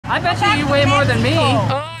I bet you weigh more than me.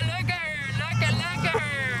 Oh, look at her, look at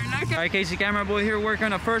her. All right, Casey, camera boy here working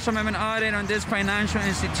on a First Amendment audit on this financial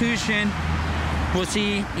institution. We'll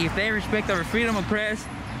see if they respect our freedom of press.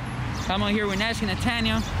 I'm on here with Nancy and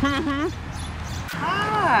Nathaniel.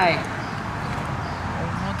 Hi.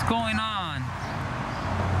 What's going on?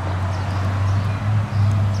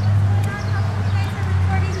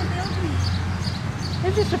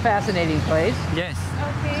 It's just a fascinating place. Yes.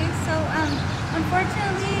 Okay, so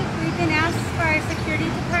unfortunately, we've been asked by our security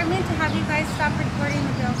department to have you guys stop recording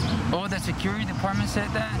the building. Oh, the security department said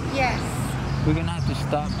that? Yes. We're gonna have to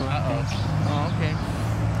stop. Oh, okay.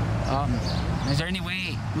 Is there any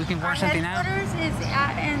way we can work something out? Our headquarters is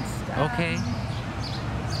at Okay.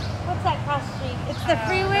 What's that cross street? It's the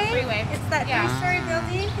freeway. It's that three-story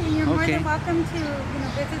building, and you're more than welcome to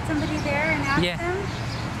visit somebody there and ask them.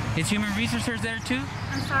 Is Human Resources there too?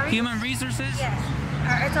 I'm sorry? Human Resources? Yes.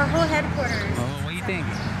 It's our whole headquarters. Oh, what do you think?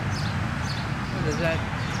 Does that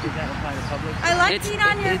apply to public? I like being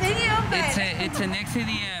on your video, but... It's next to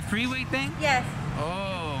the freeway thing? Yes.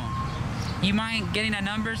 Oh. You mind getting a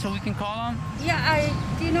number so we can call them? Yeah,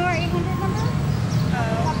 do you know our 800 number?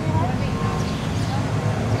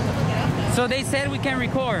 So they said we can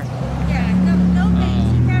record? Yeah, no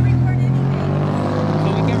bangs. You can't record anything. So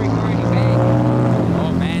we can record anything?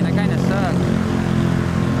 Oh man, that kind of sucks.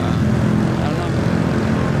 I don't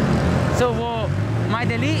know. So, well, my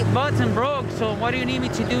delete button broke, so what do you need me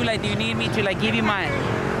to do? Like, do you need me to give you my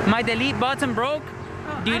delete button broke?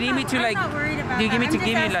 Do you need me to I'm not worried about do you give me that. to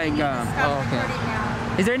give me like oh,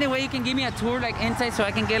 okay. Is there any way you can give me a tour inside so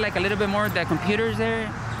I can get a little bit more of the computers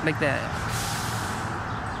there? Like that.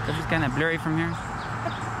 It's just kind of blurry from here.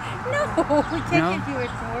 No, we can't give you a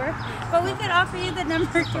tour. But we could offer you the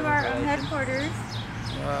number to our headquarters.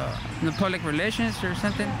 The public relations or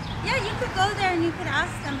something? Yeah, you could go there and you could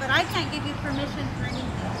ask them, but I can't give you permission for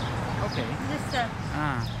anything. Okay.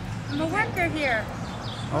 I'm a worker here.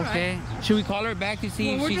 Okay. Right. Should we call her back to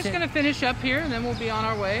see if we're just going to finish up here and then we'll be on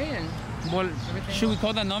our way. And well, should we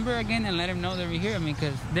call the number again and let them know that we're here? I mean,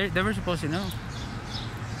 because they were supposed to know.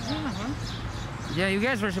 Yeah, you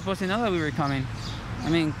guys were supposed to know that we were coming. I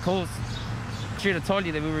mean, Cole should have told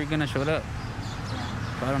you that we were going to show up.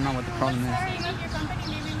 But I don't know what the problem is. What's the name of your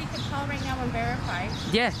company? Maybe we could call right now and verify.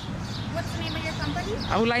 Yes. What's the name of your company?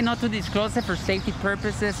 I would like not to disclose it for safety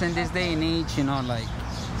purposes in this day and age, you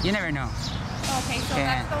never know. Okay, so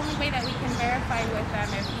that's the only way that we can verify with them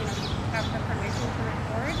if you have the permission to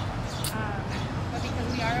record. But because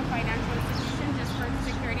we are a financial institution, just for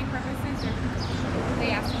security purposes,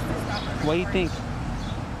 they asked us to stop recording. What do you think?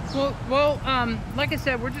 Well, like I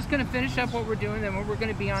said, we're just going to finish up what we're doing, then we're going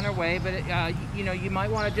to be on our way. But you might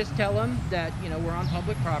want to just tell them that we're on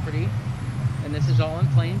public property, and this is all in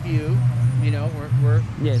plain view. We're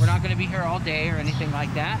not going to be here all day or anything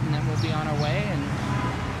like that, and then we'll be on our way and.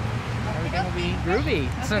 Everything will be groovy.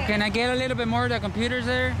 Okay. So can I get a little bit more of the computers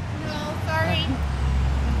there? No, sorry.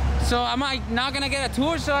 So am I not gonna get a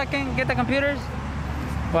tour so I can get the computers?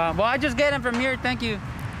 Well, I just get them from here. Thank you.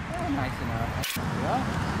 Nice enough. Yeah.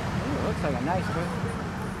 Ooh, looks like a nice one.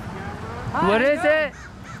 What is it?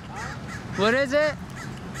 What is it?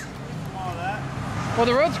 Well,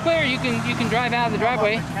 the road's clear. You can drive out of the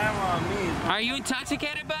driveway. Are you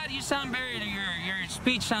intoxicated, bud? You sound your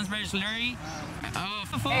speech sounds very slurry. Oh,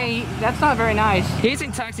 hey, that's not very nice. He's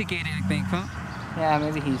intoxicated, I think, huh? Yeah,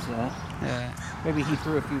 maybe maybe he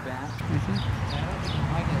threw a few back.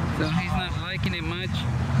 So he's not liking it much.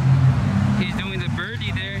 He's doing the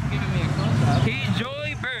birdie there. Giving me a close-up. He's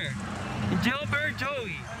JailBird. JailBird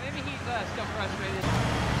Joey. Maybe he's still frustrated.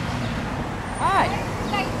 Hi.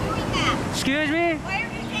 Why are you guys doing that? Excuse me? Why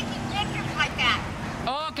are you taking pictures like that?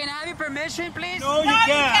 Oh, can I have your permission, please? No, you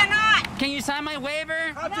can't. Can you sign my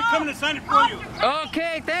waiver? Cops are coming to sign it for you.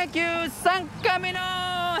 Okay, thank you. San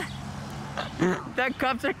Camino. The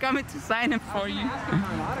cops are coming to sign it for you.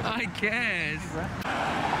 I guess.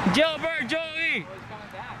 JailBird Joey.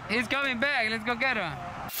 He's coming back. Let's go get him.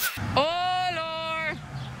 Oh, Lord.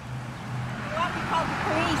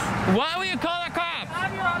 Why will you call the cops?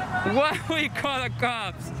 Why will you call the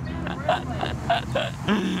cops?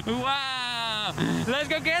 Wow. Let's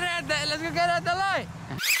go get it at the light.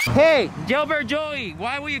 Hey, JailBird Joey,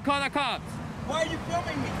 why will you call the cops? Why are you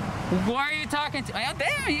filming me? Why are you talking to? Oh,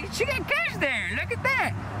 damn, she got cash there. Look at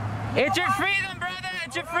that. It's your freedom, brother.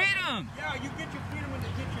 It's your freedom. Yeah, you get your freedom when they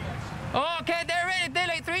get you. Oh, okay, they're ready. They're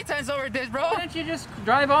like 3 times over this, bro. Why don't you just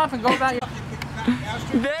drive off and go about your...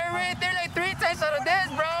 They're ready. They're like 3 times over this,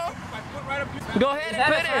 bro. Go ahead and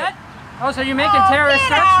put it. Oh, so you're making terrorist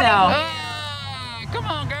threats now. Come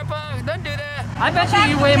on, Grandpa. Don't do that. I bet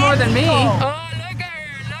you weigh more than me. Oh, look at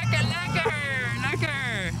her. Look at her. Look at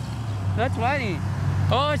her. That's funny.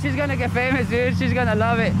 Oh, she's gonna get famous, dude. She's gonna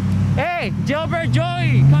love it. Hey, JailBird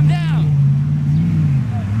Joey, come down.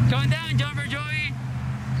 Come down, JailBird Joey.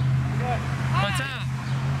 What's up?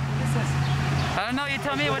 What is this? I don't know. You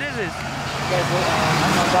tell me. What is this? You guys,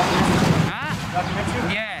 documentary? Huh?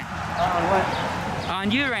 Documentary? Yeah. On what? On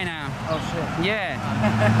you right now. Oh shit. Yeah.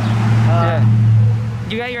 Uh,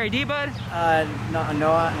 You got your ID, bud?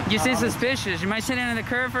 No. You seem suspicious. You might sit in the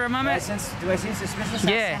curb for a moment? Do I seem suspicious?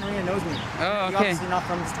 Yeah. Santa Maria knows me. Oh, You're okay. obviously not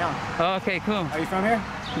from this town. Oh, okay, cool. Are you from here?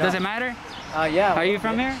 No. Does it matter? Yeah. Are you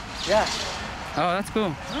from here? Yeah. Oh, that's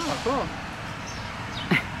cool. Oh, cool.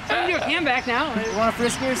 Send your cam back now. You want to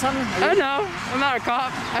frisk me or something? I don't know. I'm not a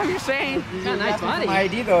cop. I'm just saying. Got a nice body. My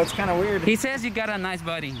ID though, it's kind of weird. He says you got a nice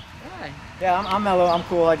body. Yeah, I'm mellow. I'm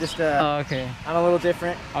cool. I just Oh, okay. I'm a little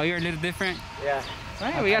different. Oh, you're a little different? Yeah.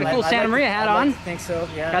 Right, we got a cool Santa Maria hat on. I think so.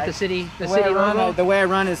 Yeah. Got the city run, logo. the way I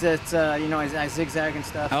run is that you know I zigzag and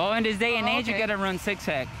stuff. Oh, in this day and age, okay. you gotta run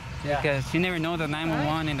zigzag. Yeah. Because you never know the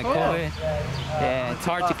 911 and the Cool. COVID. Yeah, it's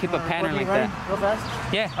hard to keep a pattern like that. Real fast.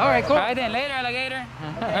 Yeah. All right, cool. All right then, later, alligator.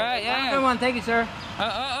 All right, Have a yeah. good one. Thank you, sir. Look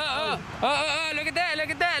at that, look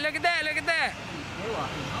at that, look at that, look at that.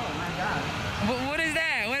 What is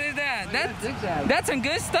that? What is that? That's some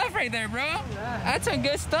good stuff right there, bro. That's some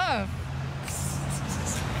good stuff.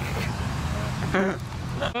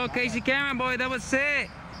 Oh, Casey Cameron, boy, that was it.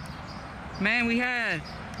 Man, we had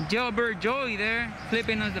JailBird Joey there,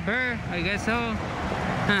 flipping us the bird. I guess so.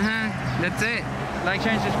 That's it. Like,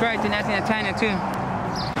 share, and subscribe to Nasty and China too.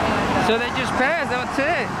 So they just passed, that's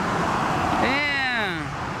it. Damn.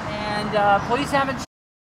 And police haven't